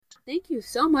Thank you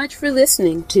so much for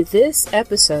listening to this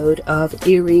episode of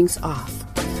Earrings Off.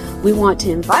 We want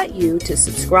to invite you to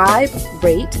subscribe,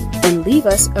 rate, and leave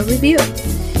us a review.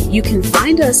 You can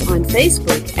find us on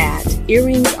Facebook at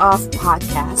Earrings Off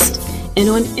Podcast and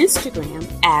on Instagram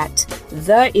at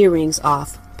The Earrings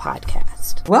Off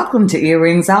Podcast. Welcome to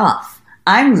Earrings Off.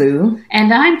 I'm Lou.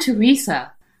 And I'm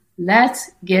Teresa.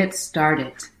 Let's get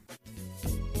started.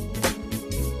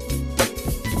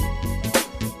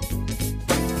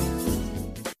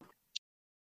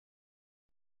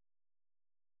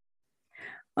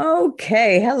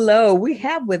 Okay, hello. We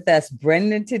have with us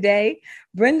Brendan today.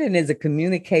 Brendan is a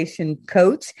communication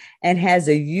coach and has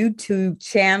a YouTube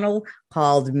channel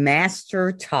called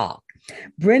Master Talk.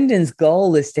 Brendan's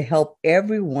goal is to help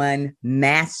everyone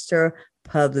master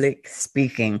public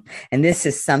speaking. And this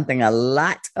is something a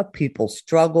lot of people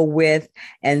struggle with.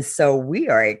 And so we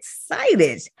are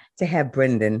excited to have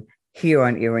Brendan here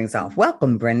on Earrings Off.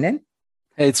 Welcome, Brendan.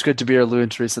 Hey, it's great to be here, Lou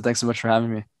and Teresa. Thanks so much for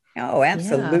having me. Oh,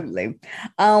 absolutely.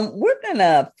 Yeah. We're going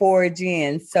to forge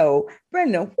in. So,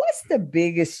 Brendan, what's the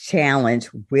biggest challenge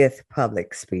with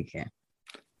public speaking?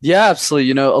 Yeah, absolutely.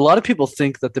 You know, a lot of people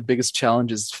think that the biggest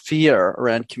challenge is fear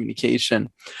around communication.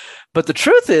 But the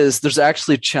truth is there's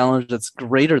actually a challenge that's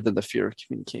greater than the fear of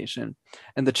communication.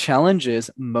 And the challenge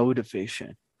is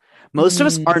motivation. Most of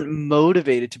us aren't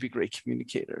motivated to be great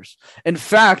communicators. In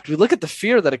fact, we look at the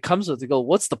fear that it comes with and go,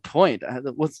 what's the point?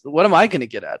 What am I going to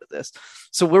get out of this?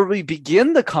 So where we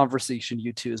begin the conversation,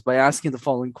 you two, is by asking the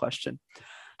following question.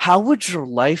 How would your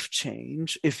life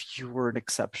change if you were an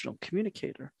exceptional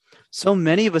communicator? So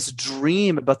many of us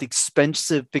dream about the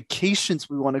expensive vacations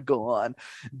we want to go on,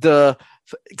 the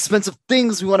expensive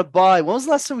things we want to buy. When was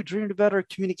the last time we dreamed about our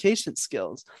communication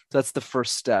skills? So that's the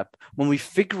first step. When we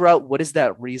figure out what is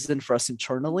that reason for us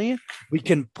internally, we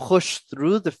can push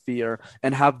through the fear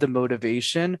and have the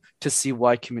motivation to see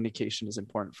why communication is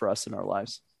important for us in our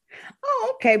lives.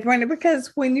 Oh, okay, Brenda,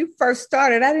 because when you first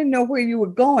started, I didn't know where you were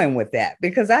going with that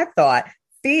because I thought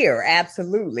fear,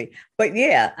 absolutely. But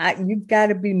yeah, you've got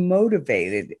to be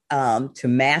motivated to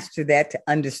master that, to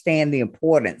understand the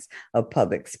importance of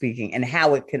public speaking and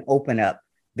how it can open up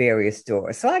various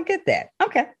doors. So I get that.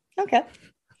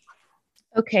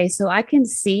 Okay, so I can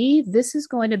see this is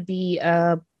going to be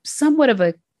somewhat of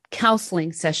a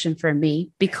counseling session for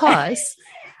me because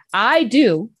I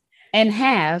do and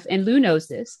have, and Lou knows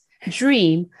this,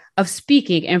 dream of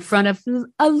speaking in front of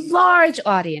a large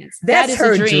audience. That's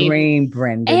her dream,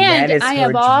 Brendan. And I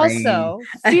am also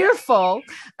fearful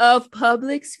of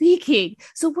public speaking.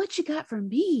 So what you got for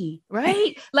me,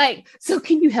 right? So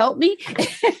can you help me?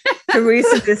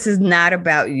 Teresa, this is not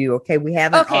about you, okay? We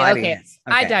have an audience.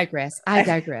 Okay. I digress.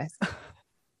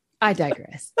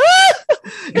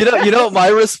 You know, my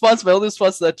only response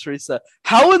to that, Teresa,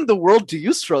 how in the world do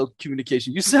you struggle with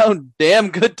communication? You sound damn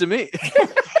good to me.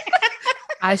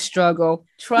 I struggle.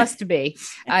 Trust me,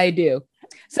 I do.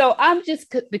 So I'm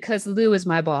just, because Lou is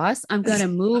my boss, I'm going to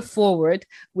move forward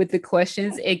with the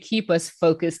questions and keep us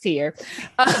focused here.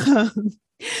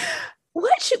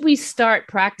 What should we start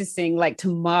practicing like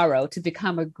tomorrow to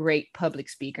become a great public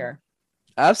speaker?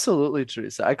 Absolutely,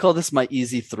 Teresa. I call this my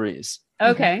easy threes.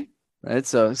 Okay. Right.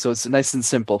 So it's nice and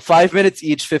simple. 5 minutes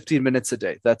each, 15 minutes a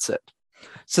day. That's it.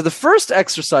 So the first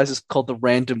exercise is called the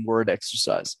random word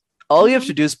exercise. All you have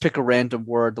to do is pick a random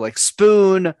word like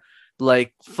spoon,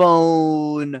 like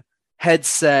phone,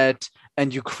 headset,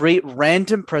 and you create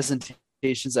random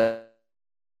presentations out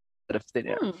of thin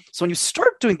air. So when you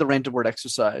start doing the random word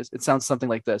exercise, it sounds something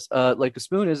like this. Like a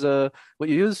spoon is what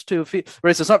you use to feed.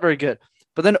 Right. So it's not very good.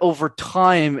 But then over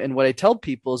time, and what I tell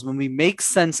people is when we make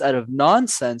sense out of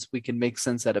nonsense, we can make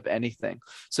sense out of anything.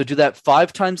 So do that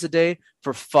 5 times a day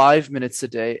for 5 minutes a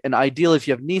day. And ideally, if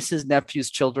you have nieces,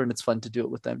 nephews, children, it's fun to do it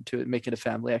with them too, and make it a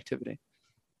family activity.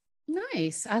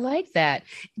 Nice. I like that.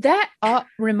 That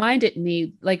reminded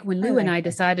me, like when Lou and I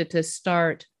decided to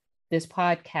start this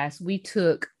podcast, we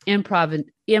took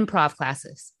improv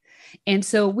classes. And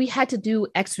so we had to do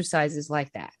exercises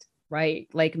like that. Right?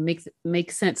 Like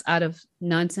make sense out of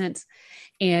nonsense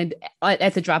and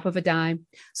at the drop of a dime.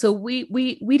 So we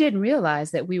didn't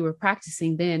realize that we were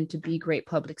practicing then to be great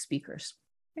public speakers.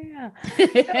 Yeah.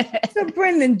 So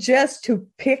Brendan, just to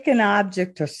pick an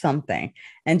object or something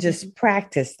and just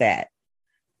practice that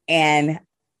and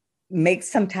make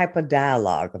some type of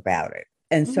dialogue about it.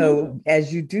 And so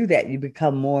as you do that, you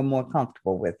become more and more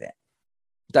comfortable with it.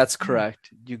 That's correct.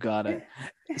 You got it.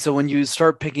 So when you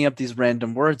start picking up these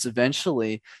random words,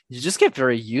 eventually you just get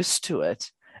very used to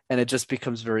it and it just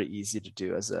becomes very easy to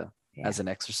do as an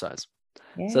exercise.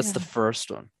 Yeah. So that's the first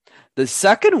one. The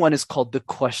second one is called the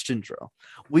question drill.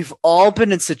 We've all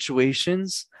been in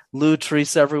situations Lou,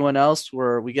 Teresa, everyone else,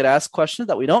 where we get asked questions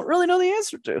that we don't really know the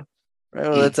answer to. Right?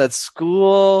 Whether it's at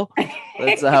school,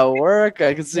 that's how it works.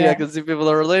 I can see people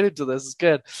are related to this. It's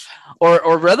good.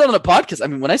 Or rather on a podcast. I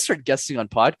mean, when I started guesting on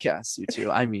podcasts, you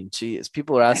two, I mean, geez,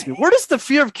 people are asking me, where does the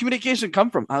fear of communication come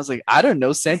from? I was like, I don't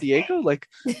know, San Diego. Like,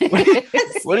 what do you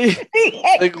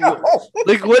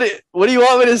what do you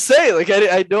want me to say? Like, I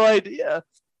had no idea.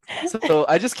 So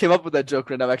I just came up with that joke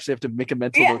right now. I actually have to make a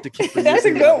mental note to keep. That's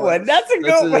a good one. That's a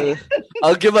good one.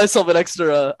 I'll give myself an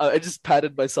extra. I just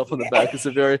patted myself on the back. It's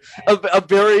a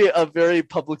very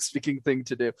public speaking thing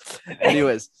to do.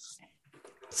 Anyways,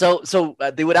 so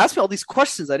they would ask me all these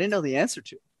questions I didn't know the answer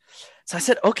to. So I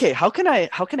said, okay, how can I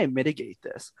mitigate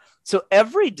this? So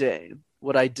every day,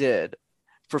 what I did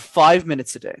for 5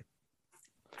 minutes a day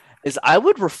is I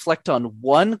would reflect on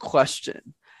one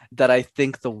question that I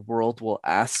think the world will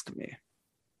ask me.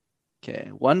 Okay,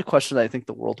 one question that I think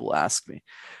the world will ask me.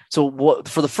 So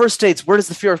for the first day, it's where does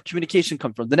the fear of communication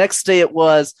come from? The next day it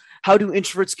was, how do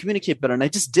introverts communicate better? And I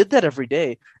just did that every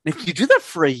day. And if you do that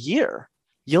for a year,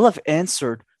 you'll have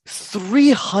answered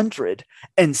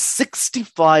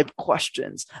 365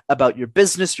 questions about your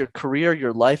business, your career,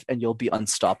 your life, and you'll be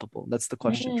unstoppable. That's the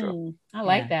question, Drew. I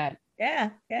like that. Yeah.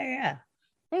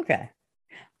 Okay.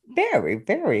 Very,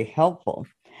 very helpful.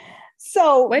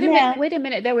 So wait a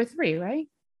minute. There were 3, right?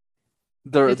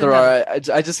 There are.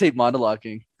 I just hate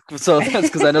monologuing. So that's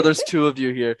because I know there's 2 of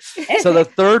you here. So the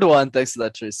third one, thanks to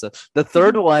that, Teresa. The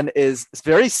third one is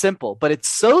very simple, but it's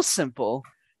so simple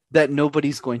that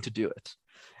nobody's going to do it.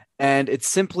 And it's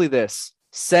simply this: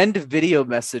 send video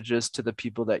messages to the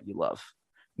people that you love.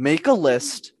 Make a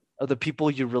list of the people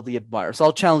you really admire. So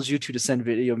I'll challenge you two to send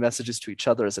video messages to each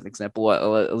other as an example.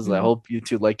 I hope you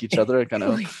two like each other. I kind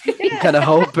of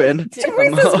hoping.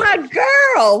 Teresa's my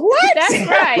girl. What? That's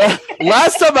right.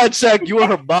 Last time I checked, you were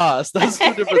her boss. That's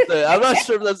 2 different things. I'm not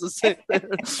sure if that's the same thing.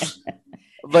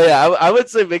 But yeah, I would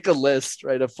say make a list,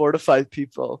 right, of 4 to 5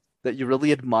 people that you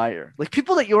really admire, like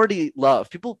people that you already love.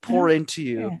 People pour into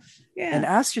you, and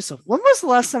ask yourself, when was the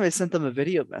last time I sent them a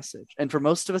video message? And for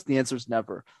most of us, the answer is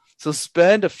never. So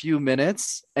spend a few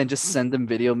minutes and just send them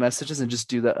video messages, and just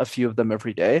do that, a few of them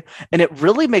every day. And it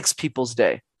really makes people's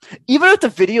day. Even if the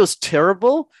video is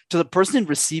terrible, to the person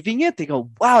receiving it, they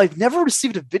go, wow, I've never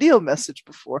received a video message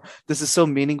before. This is so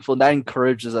meaningful. And that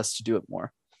encourages us to do it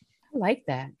more. I like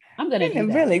that. I'm going to do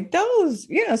that. Really, those,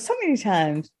 so many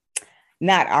times,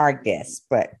 not our guests,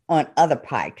 but on other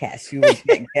podcasts, you would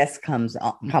get guests come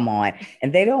on,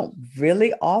 and they don't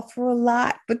really offer a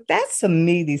lot, but that's some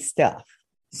meaty stuff.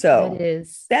 So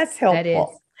that's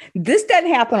helpful. This doesn't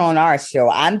happen on our show.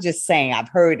 I'm just saying I've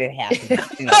heard it happen.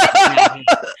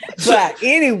 But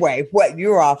anyway, what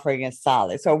you're offering is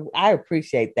solid. So I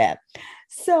appreciate that.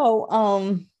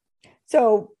 So,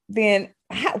 then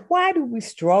why do we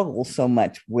struggle so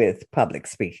much with public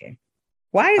speaking?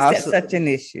 Why is that such an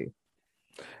issue?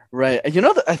 Right. And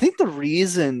I think the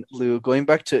reason, Lou, going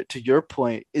back to your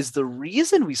point, is the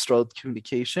reason we struggle with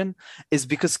communication is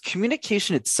because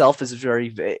communication itself is very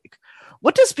vague.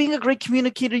 What does being a great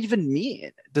communicator even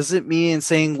mean? Does it mean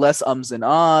saying less ums and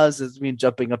ahs? Does it mean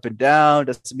jumping up and down?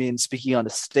 Does it mean speaking on a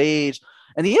stage?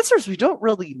 And the answer is we don't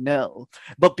really know.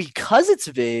 But because it's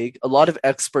vague, a lot of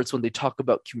experts, when they talk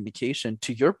about communication,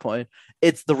 to your point,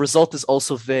 the result is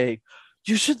also vague.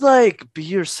 You should be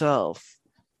yourself.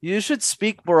 You should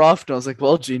speak more often. I was like,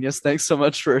 well, genius, thanks so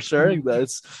much for sharing that.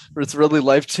 It's really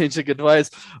life-changing advice.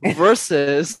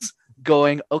 Versus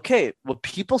going, okay, what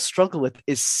people struggle with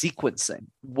is sequencing.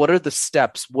 What are the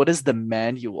steps? What is the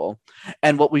manual?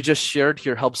 And what we just shared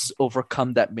here helps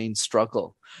overcome that main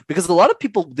struggle. Because a lot of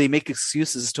people, they make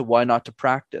excuses as to why not to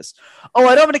practice. Oh, I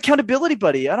don't have an accountability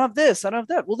buddy. I don't have this. I don't have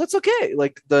that. Well, that's okay.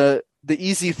 Like the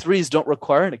easy 3s don't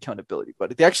require an accountability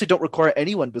buddy. They actually don't require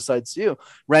anyone besides you.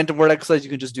 Random word exercise, you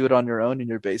can just do it on your own in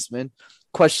your basement.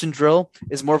 Question drill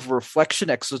is more of a reflection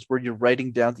exercise where you're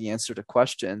writing down the answer to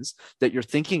questions that you're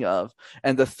thinking of.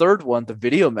 And the third one, the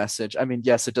video message, I mean,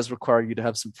 yes, it does require you to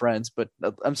have some friends, but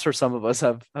I'm sure some of us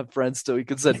have friends too. We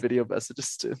can send video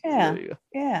messages too.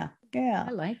 Yeah.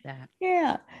 I like that.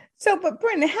 Yeah. So, but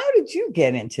Brendan, how did you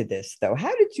get into this though?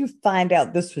 How did you find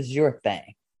out this was your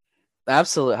thing?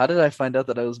 Absolutely. How did I find out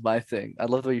that it was my thing? I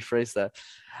love the way you phrase that.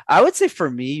 I would say for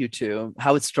me, you two,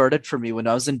 how it started for me when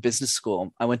I was in business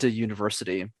school, I went to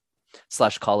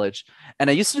university/college, and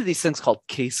I used to do these things called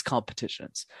case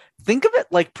competitions. Think of it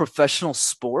like professional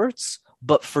sports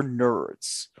but for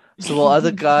nerds. So while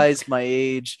other guys my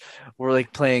age were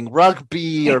like playing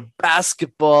rugby or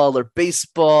basketball or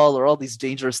baseball or all these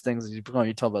dangerous things, you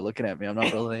can tell by looking at me, I'm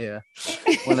not really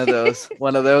one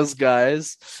of those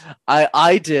guys.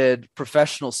 I did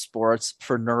professional sports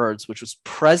for nerds, which was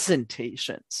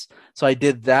presentations. So I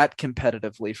did that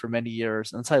competitively for many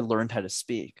years, and that's how I learned how to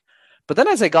speak. But then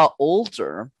as I got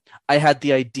older, I had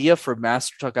the idea for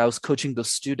Master Talk. I was coaching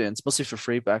those students, mostly for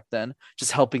free back then,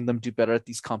 just helping them do better at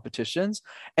these competitions.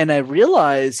 And I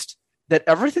realized that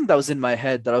everything that was in my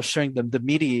head that I was sharing them, the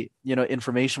meaty,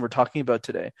 information we're talking about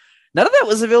today, none of that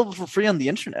was available for free on the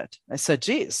internet. I said,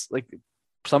 geez, like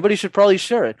somebody should probably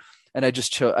share it. And I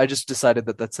just decided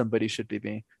that somebody should be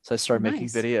me. So I started making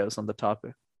videos on the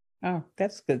topic. Oh,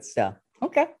 that's good stuff.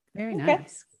 Okay. Very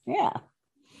nice. Yeah.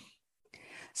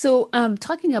 So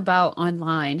talking about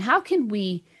online, how can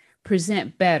we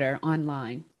present better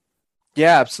online?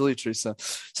 Yeah, absolutely, Teresa.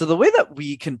 So the way that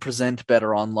we can present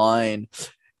better online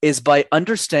is by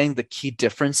understanding the key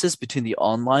differences between the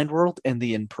online world and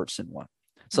the in-person one.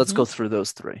 So let's go through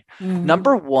those three.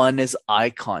 Number one is eye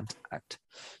contact.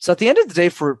 So at the end of the day,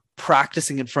 if we're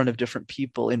practicing in front of different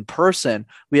people in person,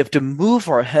 we have to move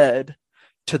our head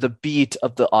to the beat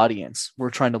of the audience.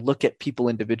 We're trying to look at people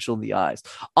individual in the eyes.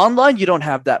 Online, you don't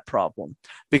have that problem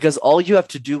because all you have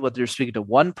to do, whether you're speaking to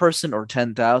one person or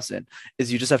 10,000,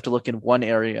 is you just have to look in one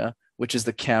area, which is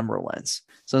the camera lens.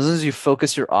 So as long as you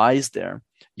focus your eyes there,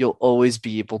 you'll always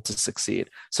be able to succeed.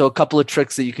 So a couple of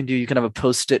tricks that you can do, you can have a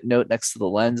Post-it note next to the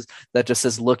lens that just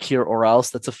says, look here or else.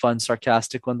 That's a fun,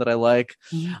 sarcastic one that I like.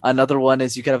 Another one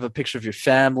is you can have a picture of your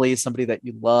family, somebody that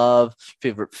you love,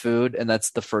 favorite food. And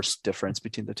that's the first difference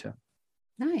between the two.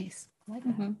 Nice. I like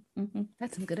that.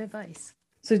 That's some good advice.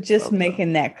 So just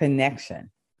making that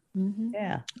connection.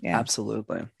 Yeah.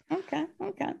 Absolutely. Okay.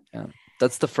 Yeah.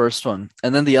 That's the first one.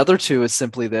 And then the other two is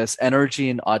simply this: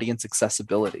 energy and audience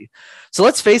accessibility. So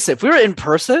let's face it, if we were in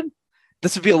person,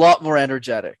 this would be a lot more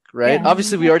energetic, right?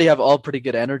 Obviously, we already have all pretty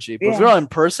good energy, but if we were all in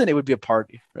person, it would be a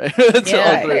party, right?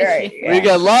 We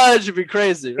got lunch, it'd be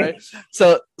crazy, right?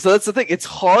 So that's the thing. It's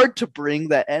hard to bring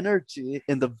that energy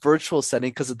in the virtual setting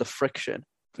because of the friction.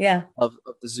 Of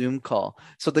the Zoom call.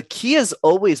 So the key is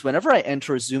always, whenever I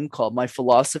enter a Zoom call, my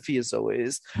philosophy is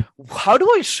always, how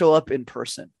do I show up in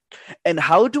person? And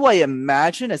how do I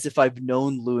imagine as if I've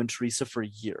known Lou and Teresa for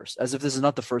years, as if this is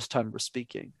not the first time we're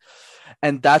speaking?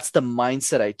 And that's the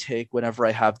mindset I take whenever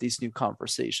I have these new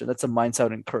conversations. That's a mindset I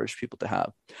would encourage people to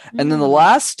have. And then the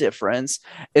last difference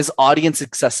is audience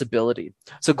accessibility.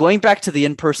 So going back to the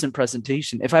in-person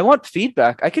presentation, if I want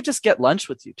feedback, I could just get lunch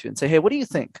with you two and say, hey, what do you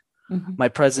think? My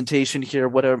presentation here,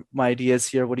 what are my ideas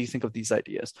here? What do you think of these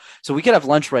ideas? So we could have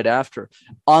lunch right after.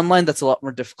 Online, that's a lot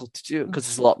more difficult to do because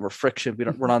there's a lot more friction.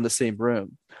 We're not in the same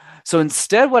room. So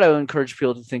instead, what I would encourage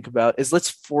people to think about is let's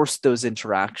force those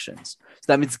interactions. So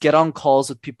that means get on calls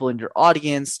with people in your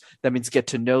audience. That means get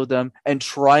to know them and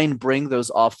try and bring those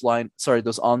online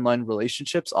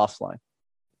relationships offline.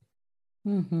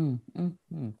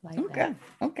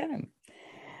 Okay.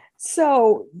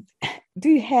 So, do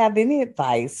you have any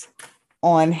advice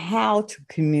on how to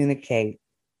communicate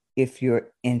if you're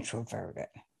introverted?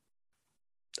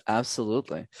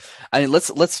 Absolutely. I mean,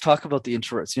 let's talk about the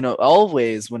introverts.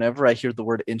 Always whenever I hear the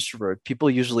word introvert, people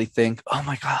usually think, oh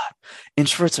my God,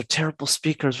 introverts are terrible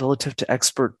speakers relative to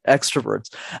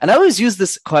extroverts. And I always use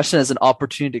this question as an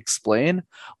opportunity to explain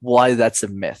why that's a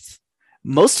myth.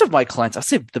 Most of my clients, I'd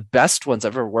say the best ones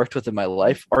I've ever worked with in my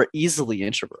life, are easily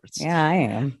introverts. Yeah, I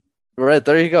am. Right,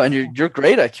 there you go. And you're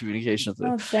great at communication.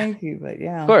 Oh, thank you. But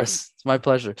yeah. Of course, it's my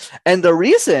pleasure. And the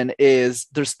reason is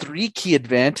there's three key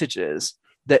advantages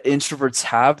that introverts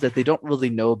have that they don't really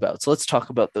know about. So let's talk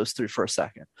about those three for a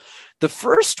second. The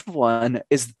first one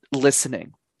is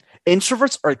listening.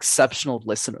 Introverts are exceptional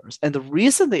listeners. And the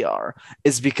reason they are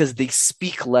is because they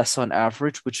speak less on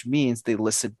average, which means they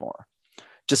listen more.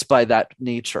 Just by that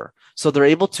nature. So they're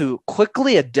able to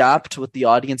quickly adapt to what the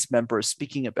audience member is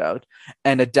speaking about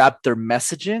and adapt their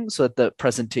messaging so that the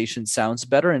presentation sounds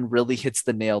better and really hits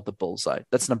the nail, the bullseye.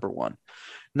 That's number one.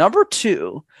 Number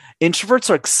two, introverts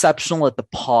are exceptional at the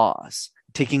pause,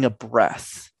 taking a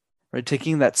breath, right?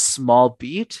 Taking that small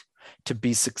beat to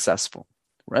be successful,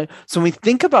 right? So when we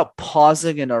think about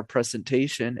pausing in our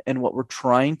presentation and what we're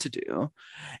trying to do,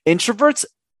 introverts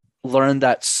learn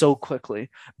that so quickly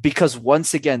because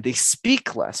once again, they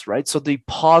speak less, right? So they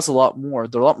pause a lot more.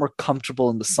 They're a lot more comfortable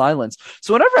in the silence.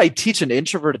 So whenever I teach an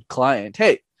introverted client,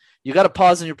 hey, you got to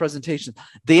pause in your presentation,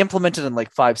 they implement it in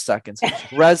like 5 seconds.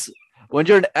 When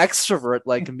you're an extrovert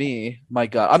like me, my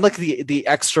God, I'm like the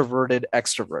extroverted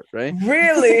extrovert, right?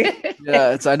 Really?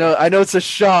 Yeah, I know it's a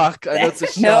shock. I know it's a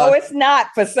shock. No, it's not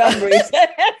for some reason.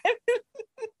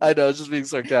 I know, it's just being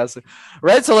sarcastic,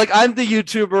 right? So like, I'm the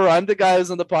YouTuber, I'm the guy who's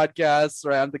on the podcast,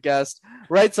 right? I'm the guest,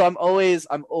 right? So I'm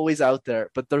always out there.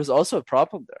 But there's also a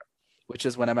problem there, which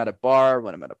is when I'm at a bar,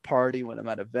 when I'm at a party, when I'm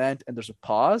at an event, and there's a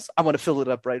pause, I want to fill it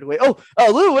up right away. Oh,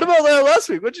 Lou, what about last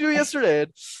week? What did you do yesterday?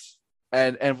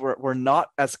 And we're not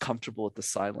as comfortable with the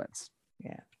silence.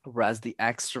 Yeah. Whereas the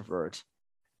extrovert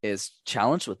is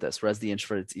challenged with this, whereas the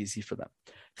introvert, it's easy for them.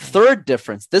 Third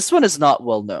difference, this one is not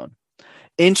well known.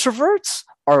 Introverts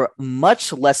are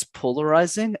much less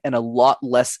polarizing and a lot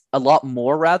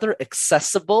more rather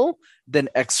accessible than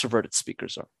extroverted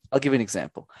speakers are. I'll give you an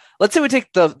example. Let's say we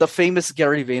take the famous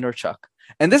Gary Vaynerchuk,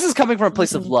 and this is coming from a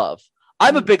place of love.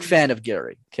 I'm a big fan of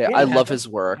Gary. Okay, I love his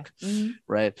work,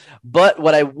 right? But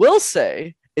what I will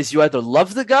say is, you either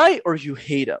love the guy or you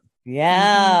hate him.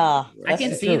 Yeah, I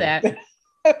can see that.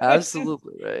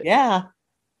 Absolutely, right? Yeah.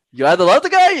 You either love the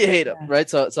guy or you hate him, right?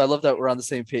 So I love that we're on the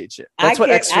same page here. That's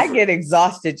I get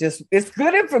exhausted. Just, it's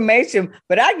good information,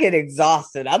 but I get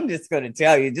exhausted. I'm just going to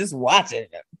tell you, just watching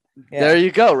it. Yeah. There you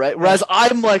go, right? Whereas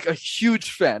I'm like a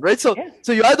huge fan, right? So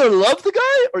you either love the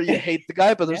guy or you hate the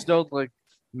guy, but there's no like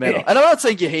middle. And I'm not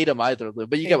saying you hate him either, Lou,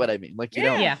 but you get what I mean. Like, you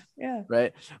know, yeah,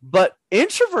 right? But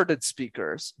introverted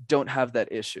speakers don't have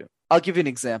that issue. I'll give you an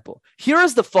example. Here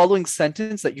is the following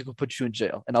sentence that you could put you in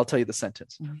jail, and I'll tell you the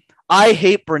sentence. I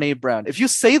hate Brene Brown. If you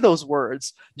say those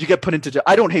words, you get put into jail.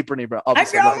 I don't hate Brene Brown.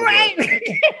 Obviously, I know,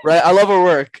 right? Right? I love her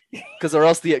work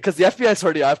because the FBI is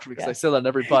already after me because I say that on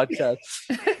every podcast.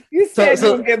 You said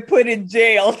you'll get put in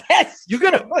jail. You're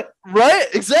gonna right?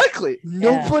 Exactly.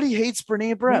 Nobody hates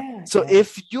Brene Brown. Yeah, so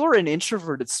if you're an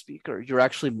introverted speaker, you're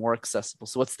actually more accessible.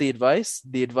 So what's the advice?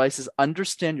 The advice is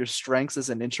understand your strengths as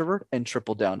an introvert and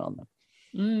triple down on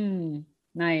them.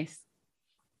 Nice.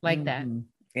 Like that.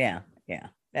 Yeah.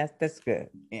 That's good.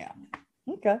 Yeah.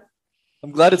 Okay.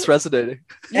 I'm glad it's resonating.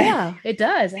 Yeah, it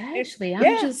does. Actually,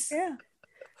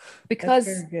 because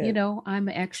you know, I'm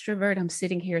an extrovert. I'm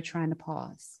sitting here trying to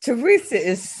pause. Teresa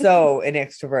is so an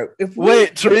extrovert.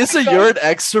 Wait, Teresa, you're an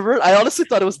extrovert? I honestly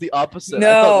thought it was the opposite. No,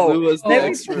 I thought Lou was the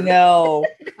extrovert. No.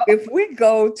 If we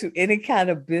go to any kind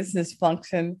of business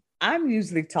function, I'm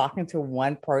usually talking to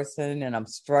one person and I'm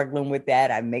struggling with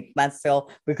that. I make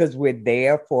myself, because we're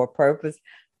there for a purpose.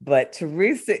 But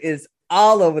Teresa is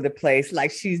all over the place.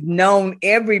 Like, she's known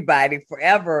everybody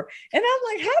forever. And I'm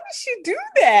like, how does she do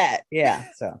that? Yeah.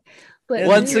 So But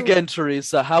once again,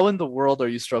 Teresa, how in the world are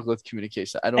you struggling with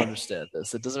communication? I don't understand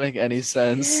this. It doesn't make any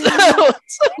sense.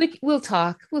 We'll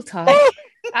talk.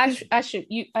 I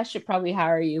should probably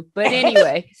hire you. But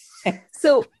anyway,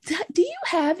 so do you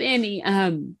have any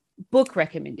book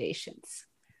recommendations?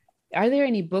 Are there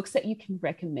any books that you can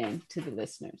recommend to the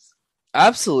listeners?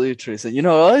 Absolutely, Teresa. You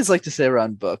know, I always like to say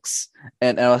around books,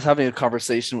 and I was having a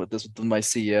conversation with my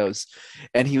CEOs,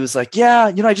 and he was like, yeah,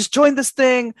 you know, I just joined this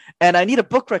thing and I need a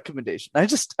book recommendation. I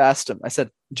just asked him, I said,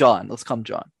 John, let's call him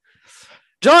John.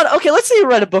 John, okay, let's say you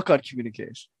write a book on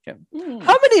communication. Okay.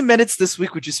 How many minutes this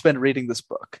week would you spend reading this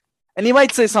book? And he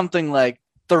might say something like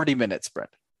 30 minutes, Brent.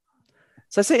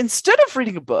 So I say, instead of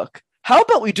reading a book, how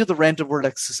about we do the random word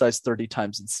exercise 30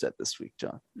 times instead this week,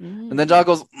 John? And then John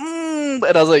goes, and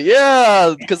I was like,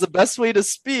 yeah, because the best way to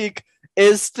speak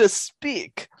is to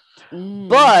speak.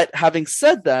 But having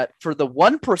said that, for the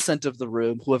 1% of the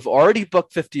room who have already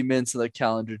booked 50 minutes in their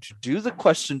calendar to do the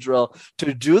question drill,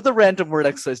 to do the random word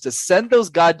exercise, to send those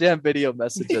goddamn video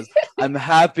messages, I'm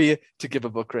happy to give a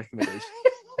book recommendation.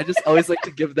 I just always like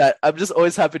to give that. I'm just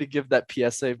always happy to give that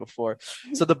PSA before.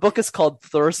 So the book is called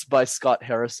Thirst by Scott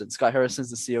Harrison. Scott Harrison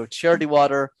is the CEO of Charity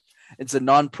Water. It's a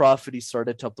nonprofit he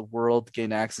started to help the world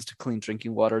gain access to clean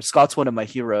drinking water. Scott's one of my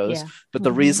heroes. But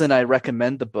the reason I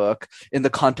recommend the book in the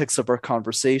context of our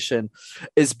conversation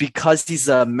is because he's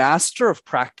a master of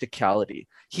practicality.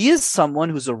 He is someone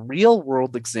who's a real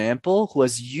world example who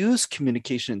has used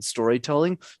communication and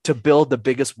storytelling to build the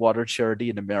biggest water charity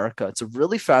in America. It's a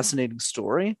really fascinating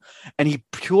story. And he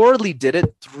purely did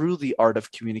it through the art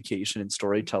of communication and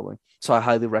storytelling. So I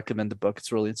highly recommend the book.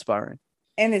 It's really inspiring.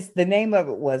 And the name of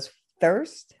it was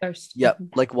Thirst? Yep,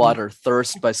 like water.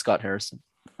 Thirst by Scott Harrison.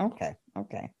 Okay.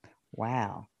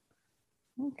 Wow.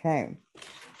 Okay.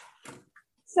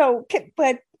 So,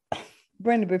 but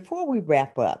Brenda, before we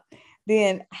wrap up,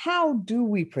 then how do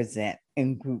we present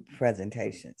in group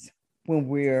presentations when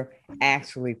we're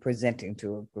actually presenting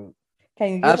to a group?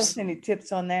 Can you give us any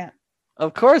tips on that?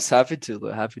 Of course, happy to, Lou,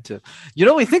 happy to.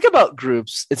 When we think about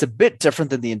groups, it's a bit different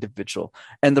than the individual.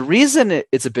 And the reason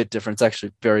it's a bit different, it's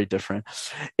actually very different,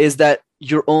 is that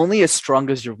you're only as strong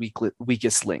as your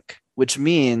weakest link, which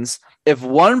means if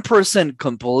one person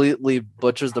completely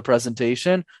butchers the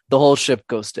presentation, the whole ship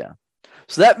goes down.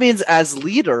 So that means as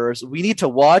leaders, we need to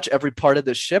watch every part of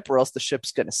the ship or else the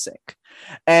ship's going to sink.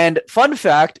 And fun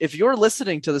fact, if you're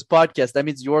listening to this podcast, that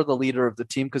means you're the leader of the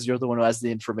team because you're the one who has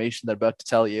the information they're about to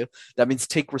tell you. That means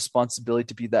take responsibility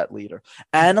to be that leader.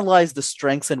 Analyze the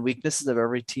strengths and weaknesses of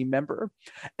every team member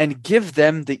and give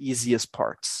them the easiest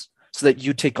parts so that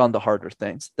you take on the harder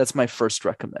things. That's my first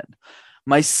recommend.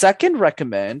 My second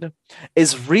recommend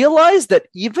is realize that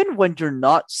even when you're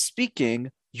not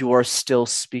speaking, you are still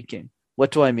speaking.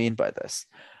 What do I mean by this?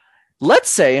 Let's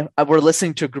say we're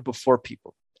listening to a group of 4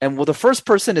 people. And the first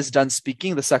person is done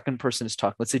speaking, the second person is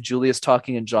talking. Let's say Julia's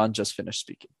talking and John just finished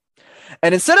speaking.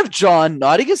 And instead of John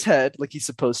nodding his head like he's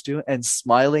supposed to and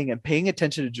smiling and paying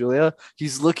attention to Julia,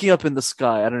 he's looking up in the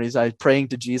sky. I don't know, he's like praying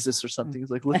to Jesus or something. He's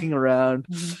like looking around.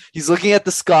 He's looking at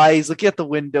the sky. He's looking at the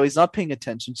window. He's not paying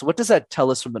attention. So what does that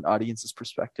tell us from an audience's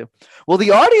perspective? Well,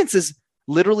 the audience is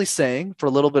literally saying, for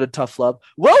a little bit of tough love,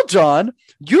 well, John,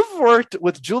 you've worked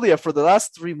with Julia for the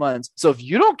last 3 months. So if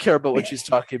you don't care about what she's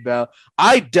talking about,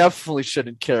 I definitely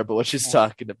shouldn't care about what she's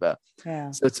talking about.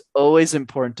 Yeah. So it's always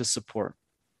important to support.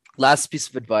 Last piece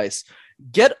of advice,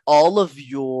 get all of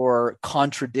your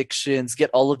contradictions, get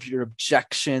all of your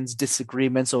objections,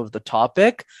 disagreements over the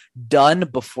topic done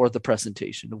before the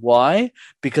presentation. Why?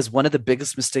 Because one of the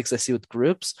biggest mistakes I see with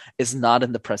groups is not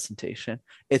in the presentation.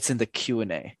 It's in the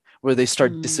Q&A. Where they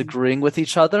start disagreeing with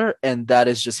each other, and that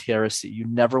is just heresy. You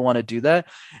never want to do that.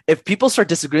 If people start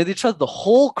disagreeing with each other, the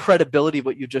whole credibility of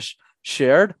what you just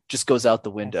shared just goes out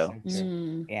the window.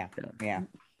 Yeah.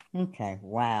 Okay,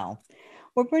 wow.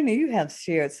 Well, Brenda, you have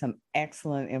shared some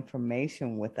excellent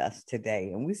information with us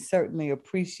today, and we certainly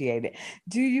appreciate it.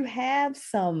 Do you have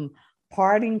some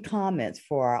parting comments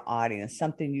for our audience,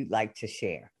 something you'd like to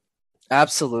share?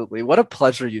 Absolutely. What a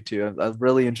pleasure, you two. I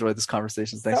really enjoyed this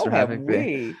conversation. Thanks for having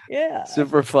me. Yeah.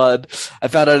 Super fun. I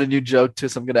found out a new joke too,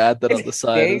 so I'm going to add that on the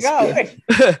side. There you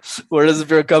go. Where does the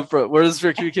fear come from? Where does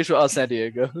fear communication? Oh, San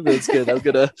Diego. That's good. I'm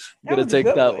gonna take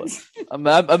that one.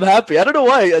 I'm happy. I don't know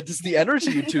why. Just the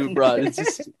energy you two brought. It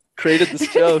just created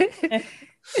this joke.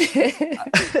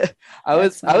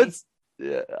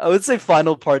 I would say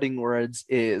final parting words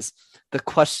is the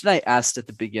question I asked at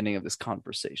the beginning of this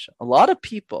conversation. A lot of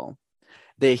people,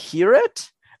 they hear it,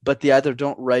 but they either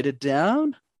don't write it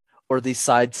down or they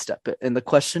sidestep it. And the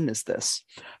question is this: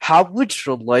 how would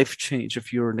your life change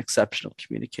if you were an exceptional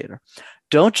communicator?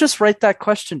 Don't just write that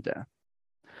question down.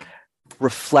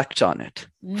 Reflect on it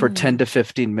for 10 to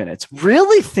 15 minutes.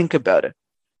 Really think about it.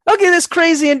 Okay, this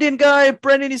crazy Indian guy,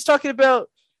 Brendan, he's talking about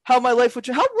how my life would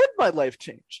change. How would my life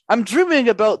change? I'm dreaming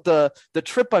about the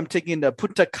trip I'm taking to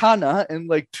Punta Cana in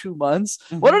like 2 months.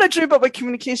 Why don't I dream about my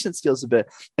communication skills a bit?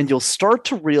 And you'll start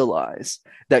to realize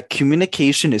that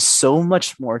communication is so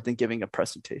much more than giving a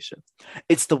presentation.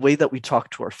 It's the way that we talk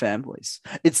to our families.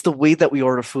 It's the way that we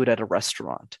order food at a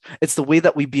restaurant. It's the way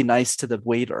that we be nice to the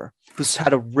waiter who's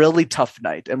had a really tough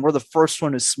night and we're the first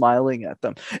one who's smiling at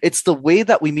them. It's the way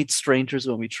that we meet strangers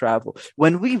when we travel.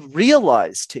 When we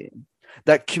realize, team,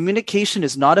 that communication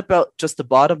is not about just the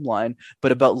bottom line,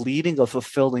 but about leading a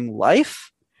fulfilling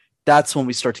life, that's when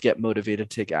we start to get motivated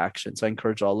to take action. So I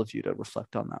encourage all of you to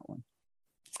reflect on that one.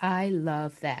 I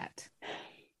love that.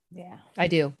 Yeah, I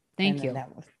do. Thank you.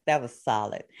 That was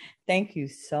solid. Thank you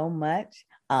so much.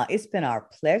 It's been our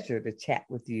pleasure to chat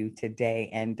with you today.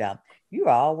 And you are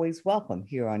always welcome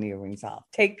here on Earrings Off.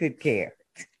 Take good care.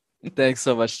 Thanks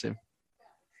so much, Tim.